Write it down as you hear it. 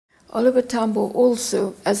Oliver Tambo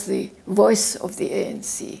also, as the voice of the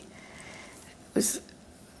ANC, was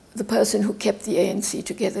the person who kept the ANC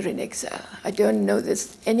together in exile. I don't know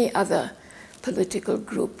there's any other political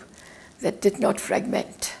group that did not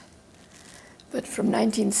fragment. But from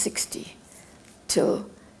 1960 till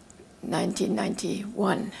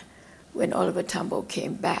 1991, when Oliver Tambo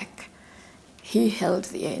came back, he held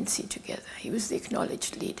the ANC together. He was the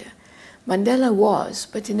acknowledged leader. Mandela was,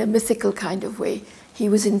 but in a mythical kind of way, he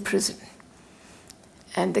was in prison.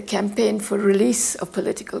 And the campaign for release of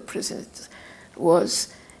political prisoners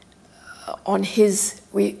was on his,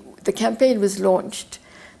 the campaign was launched,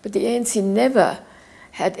 but the ANC never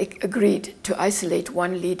had agreed to isolate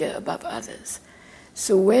one leader above others.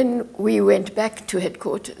 So when we went back to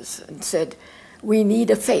headquarters and said, we need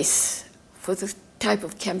a face for the type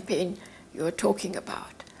of campaign you're talking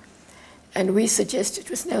about, and we suggested it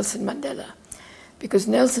was Nelson Mandela, because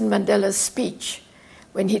Nelson Mandela's speech,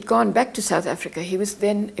 when he'd gone back to South Africa, he was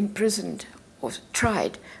then imprisoned or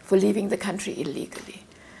tried for leaving the country illegally.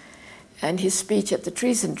 And his speech at the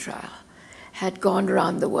treason trial had gone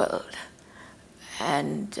around the world.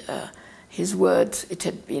 And his words, it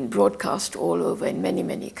had been broadcast all over in many,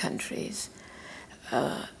 many countries.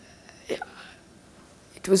 It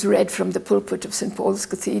was read from the pulpit of St. Paul's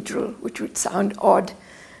Cathedral, which would sound odd,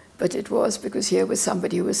 but it was, because here was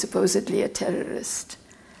somebody who was supposedly a terrorist.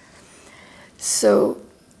 So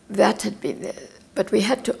that had been there. But we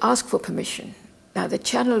had to ask for permission. Now, the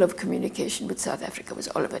channel of communication with South Africa was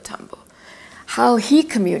Oliver Tambo. How he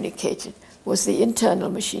communicated was the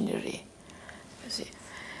internal machinery. You see.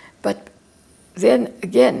 But then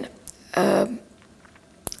again, there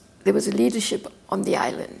was a leadership on the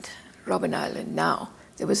island, Robben Island now.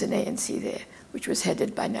 There was an ANC there, which was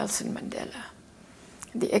headed by Nelson Mandela.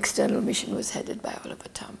 The external mission was headed by Oliver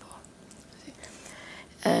Tambo.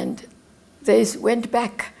 And they went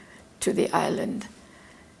back to the island,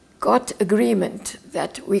 got agreement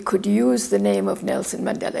that we could use the name of Nelson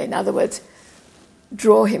Mandela. In other words,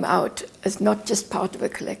 draw him out as not just part of a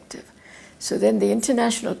collective. So then the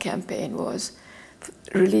international campaign was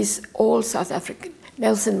release all South African,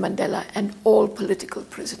 Nelson Mandela and all political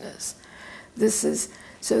prisoners.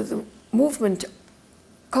 So the movement,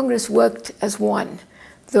 Congress worked as one,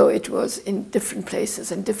 though it was in different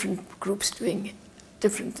places and different groups doing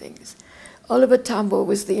different things. Oliver Tambo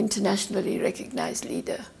was the internationally recognized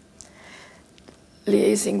leader,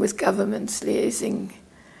 liaising with governments, liaising.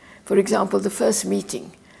 For example, the first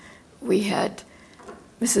meeting we had,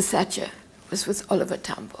 Mrs. Thatcher was with Oliver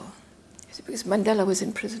Tambo, because Mandela was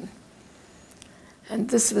in prison. And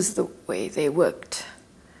this was the way they worked.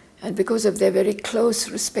 And because of their very close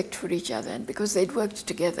respect for each other, and because they'd worked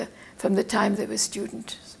together from the time they were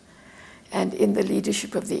students, and in the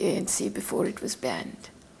leadership of the ANC before it was banned.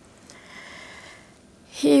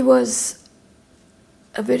 He was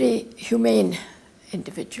a very humane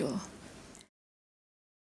individual.